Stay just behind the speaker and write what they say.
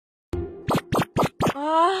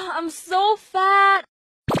I'm so fat.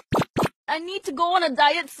 I need to go on a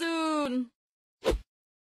diet soon.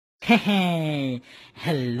 Hey,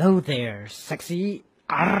 hello there, sexy.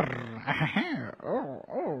 Oh,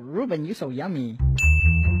 Ruben, you're so yummy.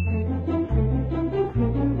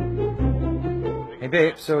 Hey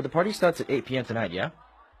babe, so the party starts at 8 p.m. tonight, yeah?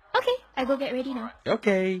 Okay, I go get ready now.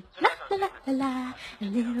 Okay. La la la la la, a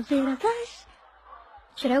little bit of blush.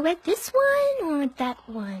 Should I wear this one or that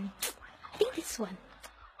one? I think this one.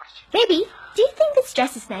 Baby, do you think this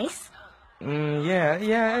dress is nice?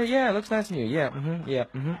 Yeah, looks nice on you. Yeah,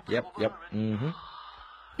 yep.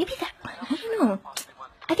 Maybe that one, I don't know.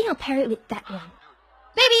 I think I'll pair it with that one.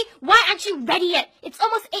 Baby, why aren't you ready yet? It's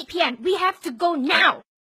almost 8 p.m. We have to go now.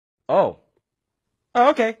 Oh,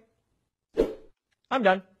 okay. I'm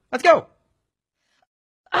done. Let's go.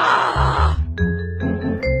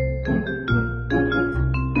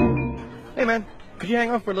 Hey man, could you hang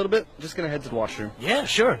on for a little bit? Just gonna head to the washroom. Yeah,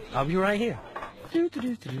 sure. I'll be right here.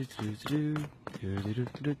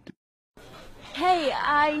 Hey,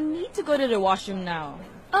 I need to go to the washroom now.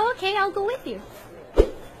 Oh, okay, I'll go with you.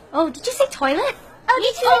 Oh, did you say toilet? Oh,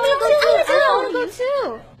 Me too, I want to go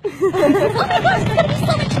too. Oh my gosh, it's gonna be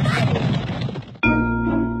so much fun!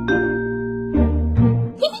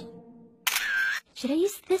 Should I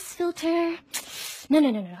use this filter? No.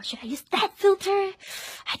 Should I use that filter?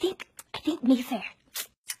 I think Mayfair.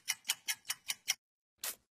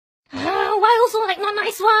 Why also like not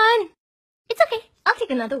nice one? It's okay. I'll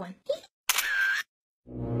take another one.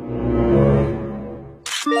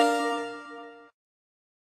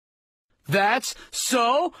 That's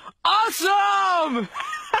so awesome!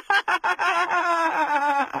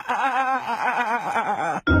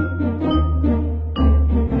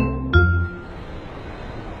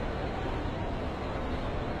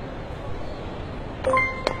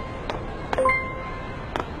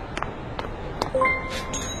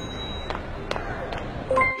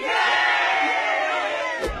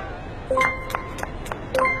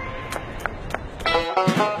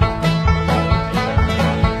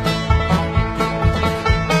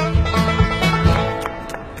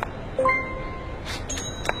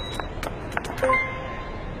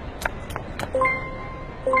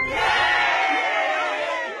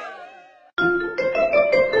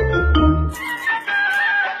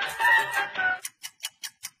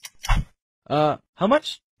 How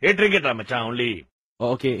much? 8 ringgit lah, macam only.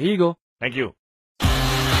 Oh, okay, here you go. Thank you.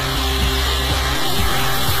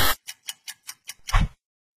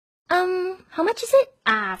 How much is it?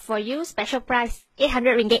 For you, special price,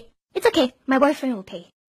 800 ringgit. It's okay, my boyfriend will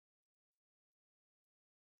pay.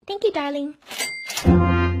 Thank you, darling.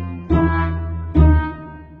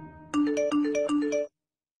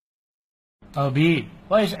 B,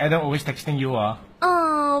 why is Adam always texting you,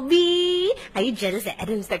 Oh, B, are you jealous that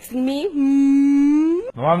Adam's texting me?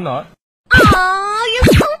 No, I'm not. Oh,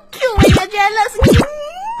 you're so cute when you're jealous.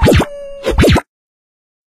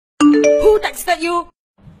 Who texted you?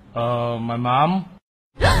 My mom?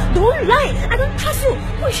 Don't lie! I don't trust you!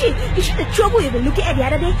 Who is she? Is she the trouble you've been looking at the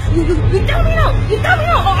other day? You tell me now! You tell me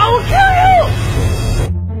now or I will kill you!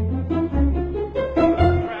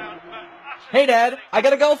 Hey Dad, I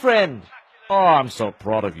got a girlfriend. Oh, I'm so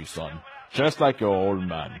proud of you, son. Just like your old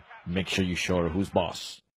man. Make sure you show her who's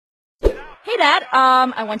boss. Hey Dad,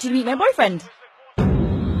 I want you to meet my boyfriend.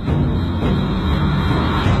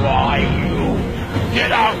 Why you?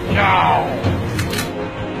 Get out now!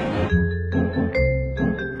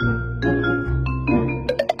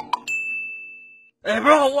 Hey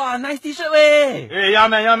bro, wow, nice t-shirt way. Hey, yeah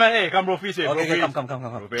man, hey, come bro, fish. Okay, come.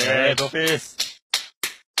 Hey, bro, fish.